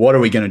 What are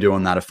we going to do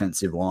on that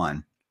offensive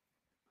line?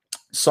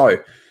 So,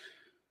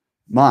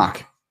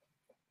 Mark,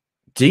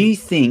 do you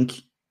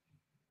think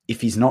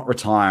if he's not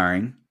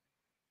retiring,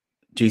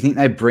 do you think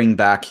they bring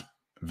back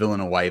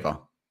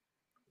Villanueva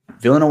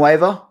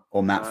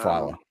or Matt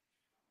Filer?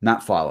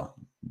 Matt Filer.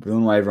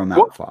 Villanueva or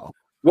Matt Filer?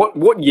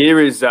 What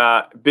year is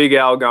Big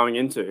Al going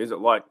into? Is it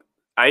like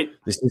 8?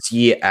 This is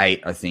year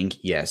 8, I think.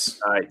 Yes.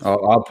 8.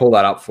 I'll pull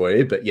that up for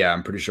you, but yeah,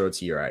 I'm pretty sure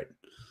it's year 8.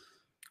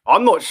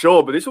 I'm not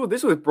sure, but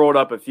this was brought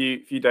up a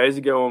few days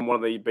ago on one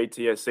of the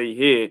BTSC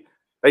here.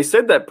 They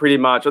said that pretty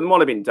much. It might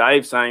have been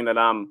Dave saying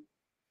that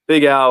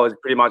Big Al has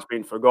pretty much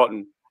been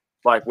forgotten.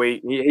 Like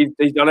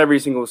he's done every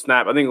single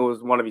snap. I think it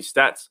was one of his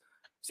stats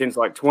since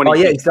like 20. Oh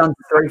yeah, he's done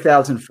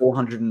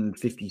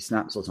 3,450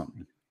 snaps or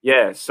something.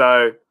 Yeah,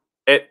 so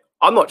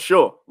I'm not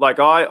sure. Like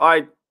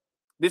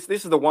this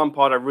is the one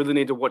part I really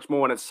need to watch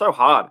more, and it's so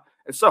hard.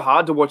 It's so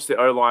hard to watch the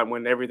O-line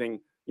when everything,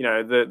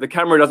 the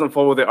camera doesn't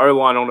follow the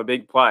O-line on a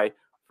big play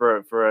for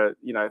a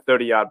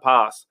 30-yard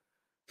pass.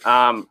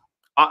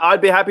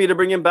 I'd be happy to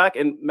bring him back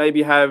and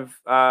maybe have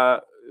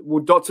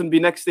will Dotson be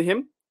next to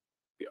him?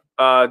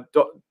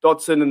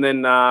 Dotson, and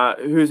then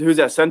who's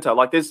our center?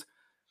 Like there's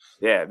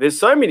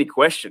so many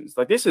questions.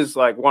 Like this is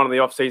like one of the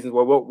off seasons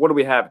where what do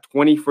we have?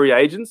 20 free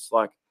agents?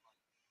 Like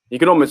you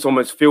can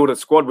almost field a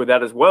squad with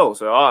that as well.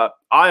 So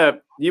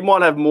you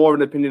might have more of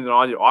an opinion than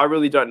I do. I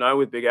really don't know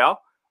with Big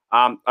Al.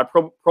 I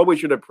probably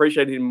should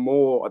appreciate him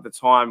more at the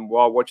time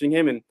while watching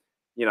him. And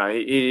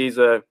he's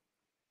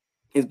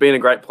been a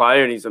great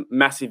player and he's a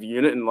massive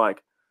unit. And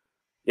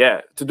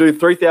to do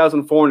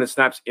 3,400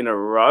 snaps in a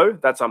row,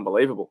 that's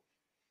unbelievable.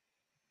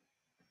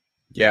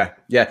 Yeah.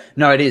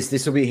 No, it is.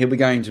 He'll be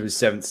going to his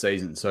 7th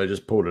season, so I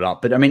just pulled it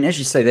up. But I mean, as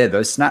you say there,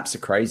 those snaps are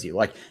crazy.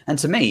 And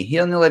to me, he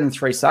only led in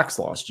 3 sacks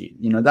last year.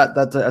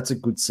 That's a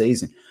good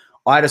season.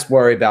 I just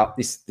worry about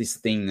this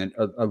thing that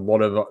a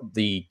lot of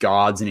the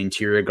guards and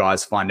interior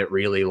guys find it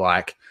really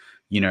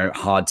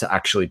hard to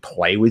actually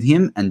play with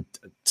him. And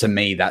to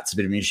me, that's a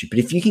bit of an issue. But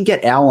if you can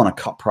get Al on a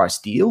cut price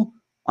deal,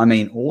 I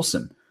mean,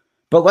 awesome.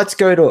 But let's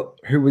go to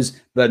who was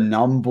the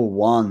number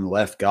 1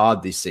 left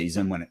guard this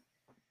season when it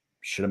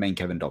should have been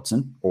Kevin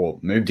Dotson, or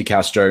moved to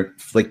Castro,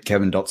 flicked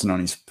Kevin Dotson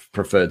on his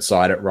preferred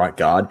side at right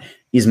guard,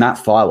 is Matt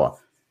Filer.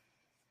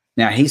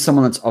 Now, he's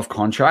someone that's off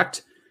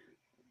contract.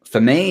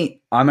 For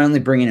me, I'm only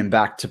bringing him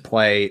back to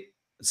play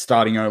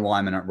starting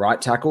O-lineman at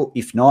right tackle.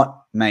 If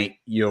not, mate,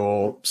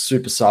 you're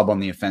super sub on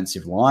the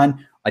offensive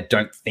line. I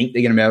don't think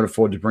they're going to be able to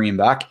afford to bring him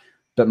back.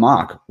 But,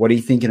 Mark, what are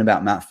you thinking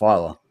about Matt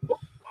Filer?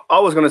 I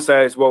was going to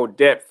say as well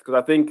depth, because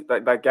I think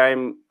that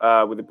game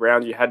with the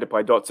Browns, you had to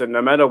play Dotson.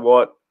 No matter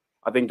what,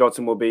 I think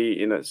Dotson will be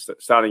in a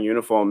starting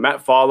uniform.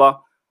 Matt Filer,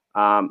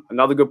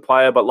 another good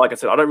player, but like I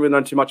said, I don't really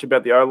know too much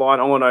about the O-line.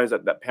 All I know is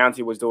that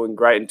Pouncey was doing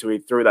great until he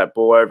threw that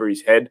ball over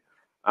his head.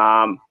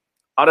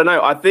 I don't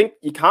know. I think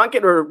you can't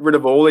get rid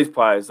of all these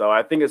players, though.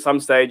 I think at some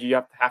stage you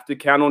have to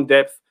count on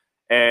depth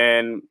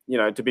and,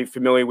 to be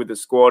familiar with the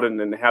squad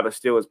and how the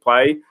Steelers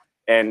play.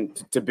 and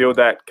to build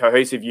that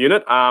cohesive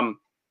unit.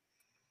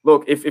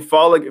 Look, if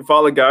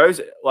Fowler goes,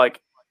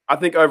 like, I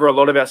think over a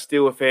lot of our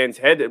Steeler fans'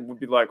 head, it would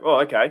be like, oh,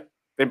 okay,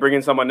 then bring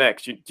in someone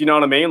next. Do you know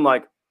what I mean?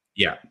 Like,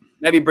 yeah,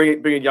 maybe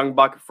bring a young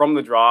buck from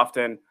the draft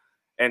and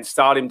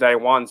start him day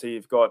one. So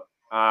you've got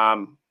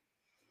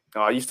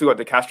you still got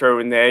De Castro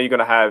in there. You're going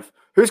to have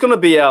who's going to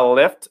be our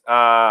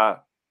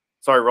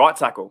right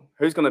tackle?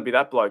 Who's going to be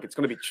that bloke? It's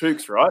going to be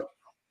Chooks, right?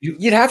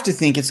 You'd have to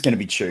think it's going to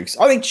be Chooks.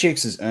 I think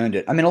Chooks has earned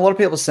it. I mean, a lot of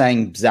people are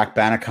saying Zach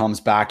Banner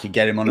comes back, you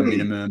get him on a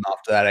minimum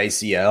after that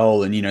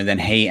ACL, and then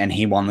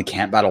he won the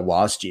camp battle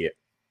last year.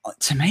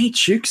 To me,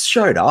 Chooks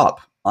showed up.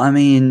 I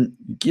mean,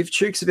 give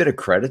Chooks a bit of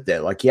credit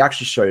there. Like, he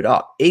actually showed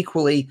up.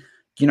 Equally,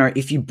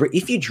 if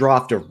you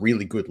draft a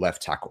really good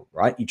left tackle,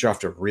 right? You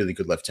draft a really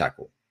good left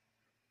tackle.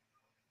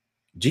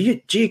 Do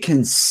you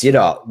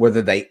consider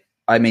whether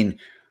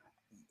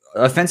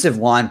offensive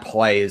line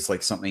play is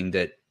like something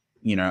that,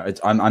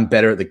 I'm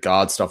better at the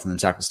guard stuff than the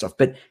tackle stuff,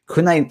 but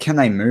can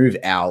they move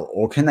Al,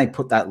 or can they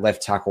put that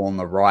left tackle on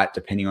the right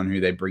depending on who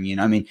they bring in?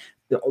 I mean,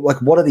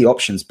 like, what are the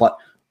options? But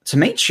to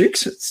me,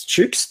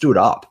 Chooks stood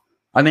up.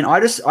 I mean, I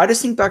just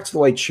think back to the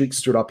way Chooks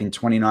stood up in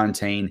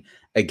 2019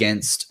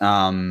 against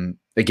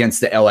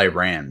the LA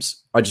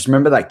Rams. I just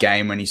remember that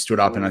game when he stood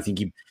up, and I think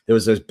there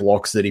was those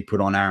blocks that he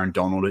put on Aaron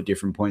Donald at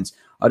different points.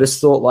 I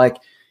just thought, like,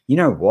 you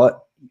know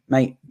what,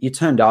 mate, you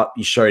turned up,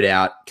 you showed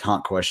out,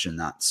 can't question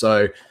that.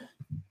 So,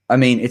 I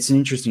mean, it's an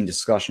interesting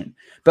discussion.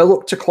 But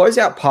look, to close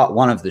out part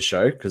one of the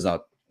show, because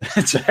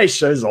today's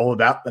show is all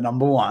about the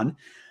number one,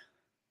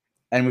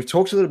 and we've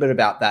talked a little bit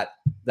about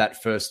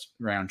that first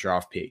round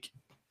draft pick.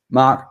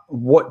 Mark,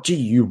 what do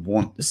you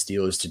want the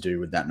Steelers to do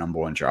with that number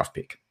one draft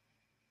pick?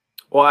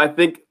 Well, I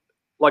think,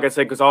 like I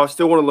said, because I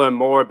still want to learn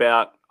more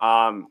about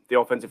the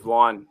offensive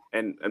line,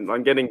 and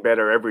I'm getting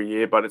better every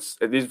year, but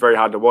it is very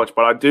hard to watch.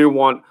 But I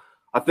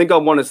think I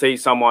want to see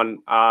someone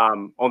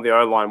on the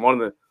O-line, one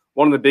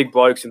of the big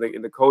blokes in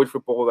the college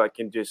football that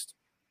can just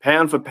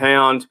pound for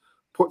pound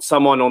put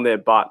someone on their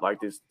butt, like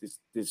this,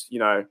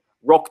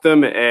 rock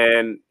them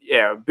and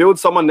build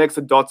someone next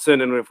to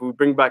Dotson. And if we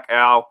bring back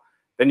Al,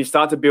 then you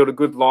start to build a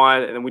good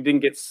line. And then we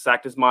didn't get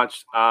sacked as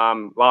much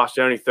last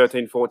year, only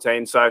 13,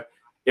 14. So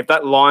if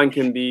that line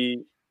can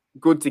be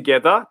good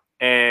together,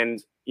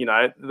 and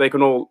they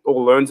can all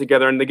learn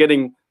together, and they're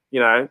getting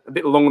a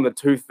bit long in the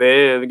tooth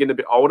there, they're getting a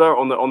bit older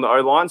on the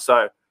O-line.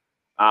 So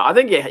I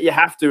think you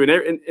have to,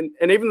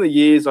 and even the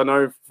years I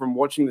know from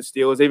watching the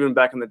Steelers, even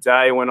back in the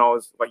day when I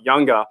was like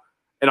younger,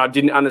 and I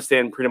didn't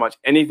understand pretty much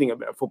anything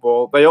about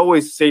football, they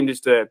always seemed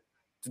just to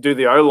do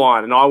the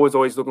O-line, and I was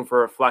always looking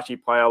for a flashy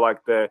player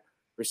like the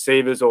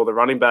receivers or the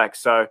running backs.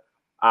 So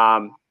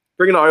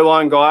bring an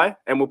O-line guy,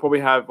 and we'll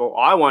probably I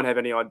won't have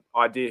any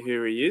idea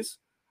who he is,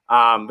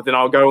 but then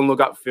I'll go and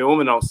look up film,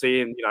 and I'll see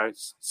him,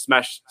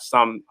 smash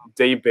some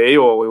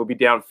DB, or he'll be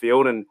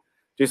downfield and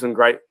do some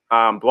great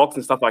blocks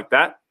and stuff like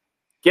that.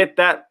 Get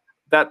that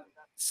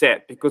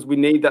set, because we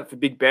need that for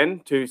Big Ben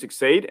to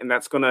succeed, and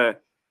that's gonna,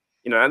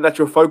 that's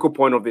your focal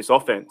point of this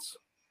offense.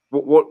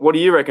 What do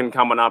you reckon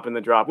coming up in the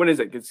draft? When is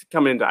it? It's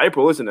coming into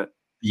April, isn't it?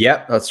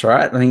 Yep, that's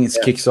right. I think it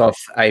kicks off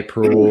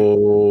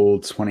April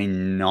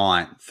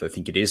 29th. I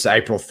think it is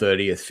April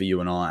 30th for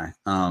you and I.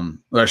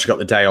 We actually got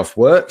the day off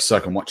work, so I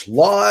can watch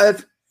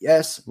live.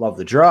 Yes, love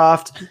the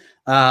draft.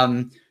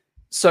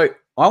 So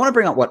I want to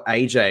bring up what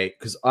AJ,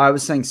 because I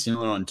was saying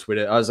similar on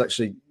Twitter. I was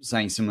actually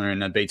saying similar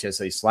in a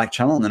BTSC Slack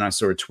channel, and then I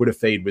saw a Twitter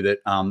feed with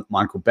it.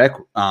 Michael Beck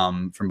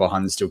from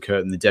Behind the Steel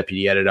Curtain, the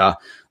deputy editor,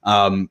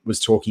 was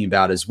talking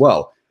about as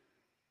well.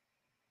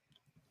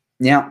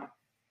 Now,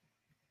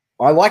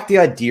 I like the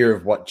idea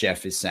of what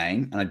Jeff is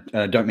saying, and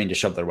I don't mean to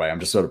shove that away. I'm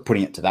just sort of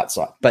putting it to that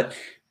side. But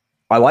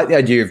I like the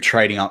idea of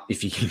trading up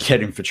if you can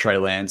get him for Trey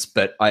Lance,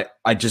 but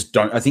I just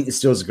don't. I think the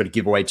Steelers have got to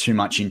give away too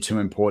much in too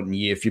important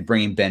year. If you're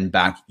bringing Ben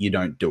back, you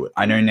don't do it.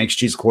 I know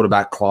next year's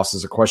quarterback class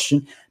is a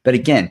question, but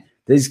again,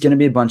 there's going to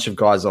be a bunch of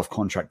guys off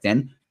contract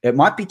then. It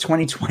might be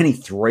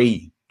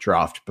 2023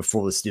 draft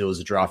before the Steelers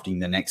are drafting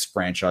the next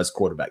franchise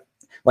quarterback.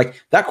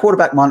 Like, that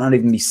quarterback might not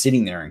even be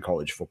sitting there in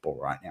college football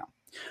right now.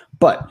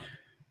 But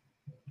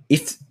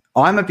if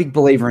I'm a big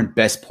believer in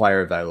best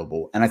player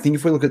available, and I think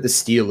if we look at the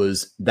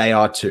Steelers, they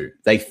are too.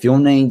 They fill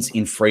needs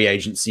in free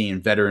agency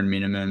and veteran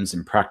minimums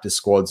and practice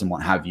squads and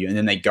what have you, and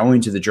then they go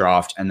into the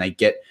draft and they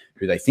get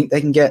who they think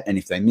they can get, and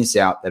if they miss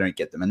out, they don't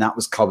get them. And that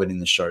was covered in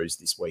the shows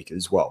this week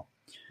as well.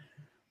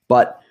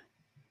 But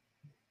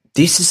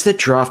this is the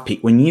draft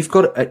pick. When you've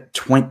got a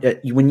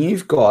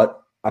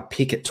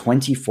pick at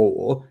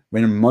 24,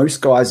 when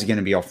most guys are going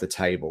to be off the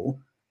table,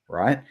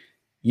 right?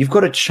 You've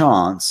got a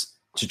chance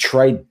to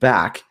trade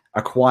back,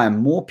 acquire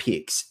more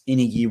picks in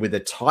a year with a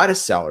tighter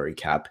salary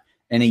cap,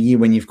 and a year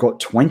when you've got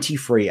 20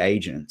 free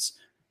agents.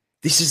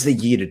 This is the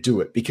year to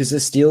do it, because the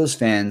Steelers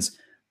fans,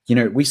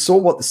 we saw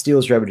what the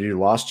Steelers were able to do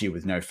last year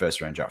with no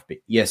first-round draft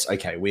pick. Yes,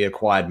 okay, we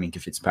acquired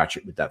Minkah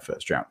Fitzpatrick with that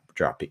first-round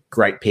draft pick.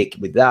 Great pick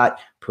with that,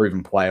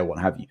 proven player, what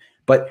have you.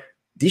 But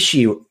this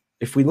year,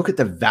 if we look at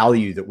the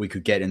value that we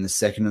could get in the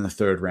second and the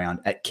third round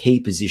at key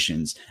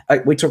positions,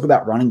 we talk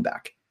about running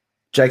back.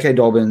 J.K.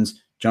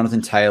 Dobbins,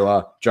 Jonathan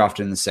Taylor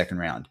drafted in the second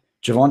round.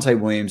 Javonte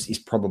Williams is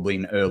probably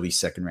an early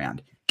second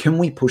round. Can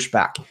we push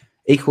back?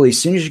 Equally, as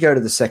soon as you go to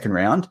the second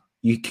round,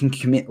 you can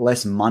commit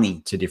less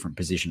money to different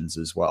positions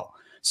as well.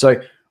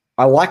 So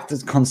I like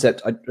the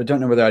concept. I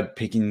don't know whether I'd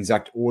pick an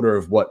exact order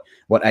of what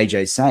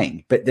AJ's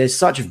saying, but there's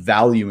such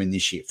value in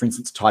this year. For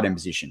instance, tight end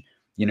position.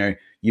 You know,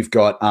 you've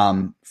got, I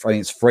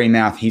think it's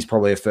Freemouth. He's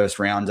probably a first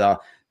rounder.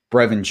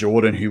 Brevin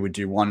Jordan, who would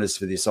do wonders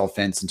for this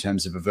offense in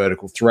terms of a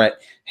vertical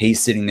threat.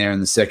 He's sitting there in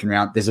the second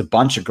round. There's a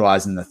bunch of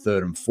guys in the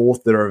third and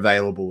fourth that are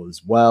available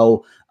as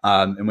well.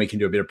 And we can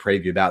do a bit of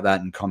preview about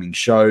that in coming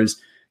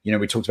shows. You know,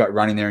 we talked about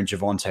running there in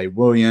Javonte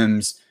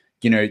Williams.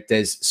 You know,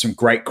 there's some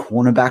great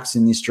cornerbacks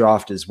in this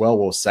draft as well,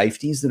 or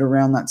safeties that are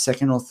around that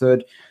second or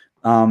third,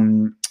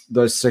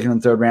 those second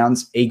and third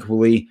rounds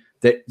equally,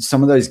 that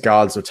some of those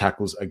guards or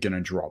tackles are going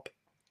to drop.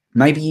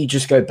 Maybe you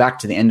just go back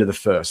to the end of the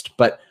first,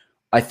 but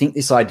I think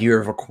this idea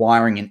of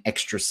acquiring an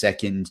extra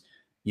second,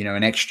 you know,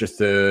 an extra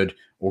third,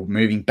 or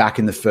moving back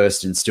in the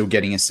first and still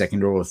getting a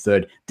second or a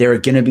third, there are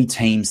going to be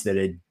teams that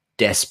are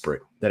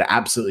desperate, that are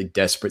absolutely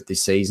desperate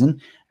this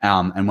season.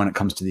 And when it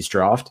comes to this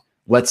draft,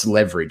 let's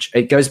leverage.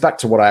 It goes back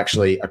to what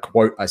a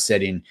quote I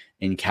said in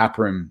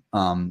Caproom,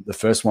 the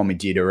first one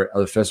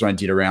I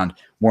did around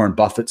Warren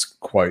Buffett's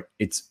quote.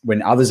 It's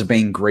when others are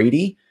being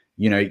greedy,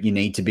 you know, you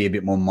need to be a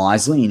bit more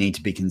miserly. You need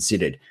to be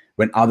considered.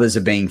 When others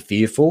are being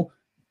fearful,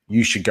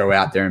 you should go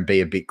out there and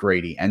be a bit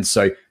greedy. And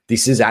so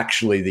this is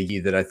actually the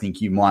year that I think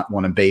you might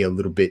want to be a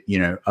little bit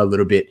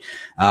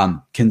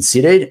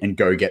considered and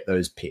go get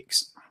those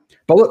picks.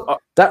 But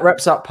look, that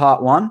wraps up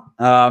part one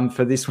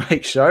for this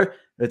week's show.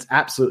 It's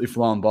absolutely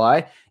flown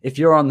by. If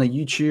you're on the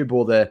YouTube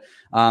or the,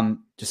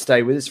 just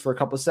stay with us for a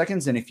couple of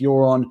seconds. And if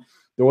you're on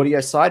the audio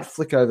side,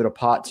 flick over to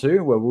part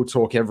two, where we'll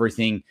talk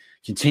everything,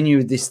 continue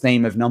with this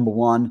theme of number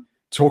one,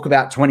 talk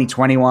about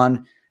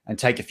 2021, and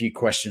take a few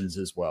questions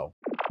as well.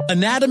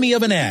 Anatomy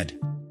of an ad.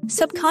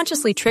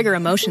 Subconsciously trigger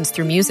emotions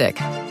through music.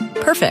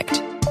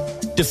 Perfect.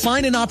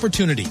 Define an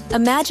opportunity.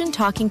 Imagine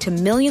talking to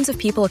millions of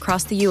people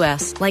across the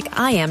U.S. like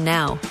I am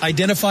now.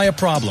 Identify a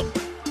problem.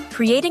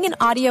 Creating an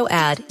audio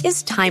ad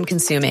is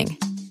time-consuming.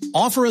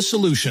 Offer a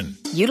solution.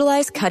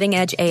 Utilize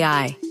cutting-edge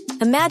AI.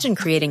 Imagine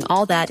creating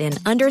all that in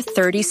under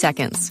 30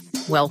 seconds.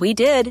 Well, we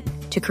did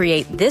to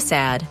create this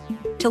ad.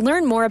 To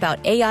learn more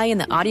about AI in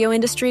the audio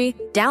industry,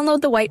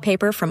 download the white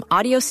paper from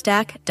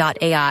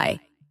audiostack.ai.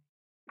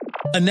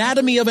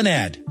 Anatomy of an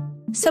ad.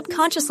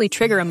 Subconsciously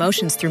trigger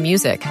emotions through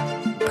music.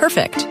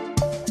 Perfect.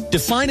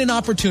 Define an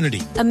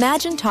opportunity.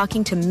 Imagine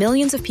talking to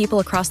millions of people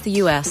across the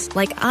U.S.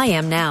 like I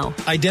am now.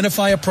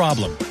 Identify a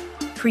problem.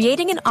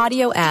 Creating an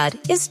audio ad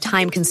is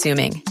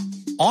time-consuming.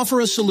 Offer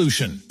a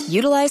solution.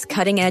 Utilize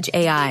cutting-edge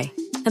AI.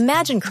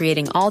 Imagine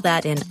creating all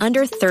that in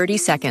under 30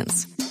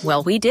 seconds.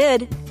 Well, we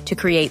did to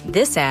create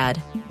this ad.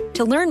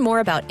 To learn more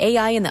about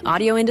AI in the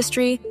audio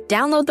industry,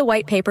 download the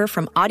white paper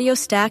from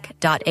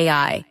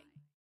audiostack.ai.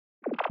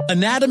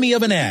 Anatomy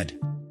of an ad.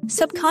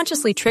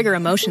 Subconsciously trigger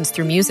emotions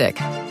through music.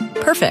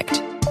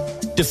 Perfect.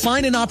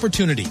 Define an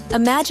opportunity.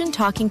 Imagine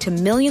talking to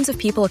millions of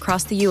people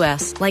across the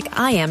U.S. like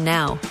I am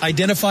now.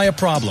 Identify a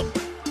problem.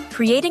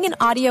 Creating an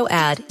audio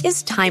ad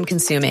is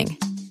time-consuming.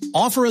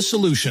 Offer a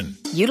solution.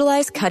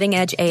 Utilize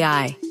cutting-edge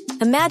AI.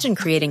 Imagine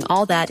creating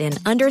all that in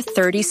under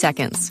 30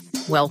 seconds.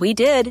 Well, we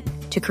did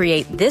to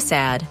create this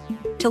ad.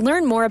 To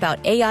learn more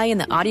about AI in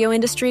the audio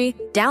industry,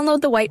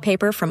 download the white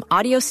paper from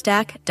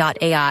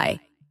audiostack.ai.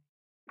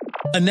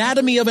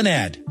 Anatomy of an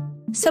ad.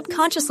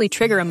 Subconsciously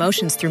trigger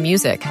emotions through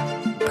music.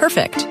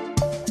 Perfect.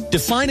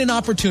 Define an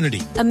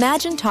opportunity.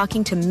 Imagine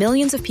talking to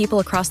millions of people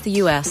across the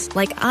U.S.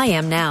 like I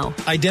am now.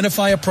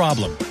 Identify a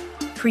problem.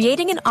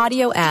 Creating an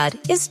audio ad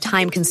is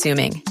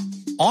time-consuming.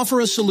 Offer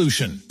a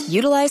solution.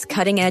 Utilize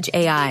cutting-edge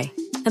AI.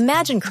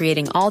 Imagine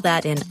creating all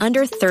that in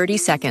under 30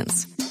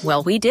 seconds.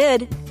 Well, we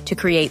did to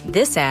create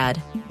this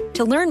ad.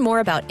 To learn more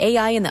about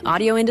AI in the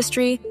audio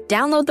industry,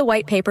 download the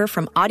white paper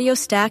from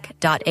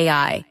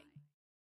audiostack.ai.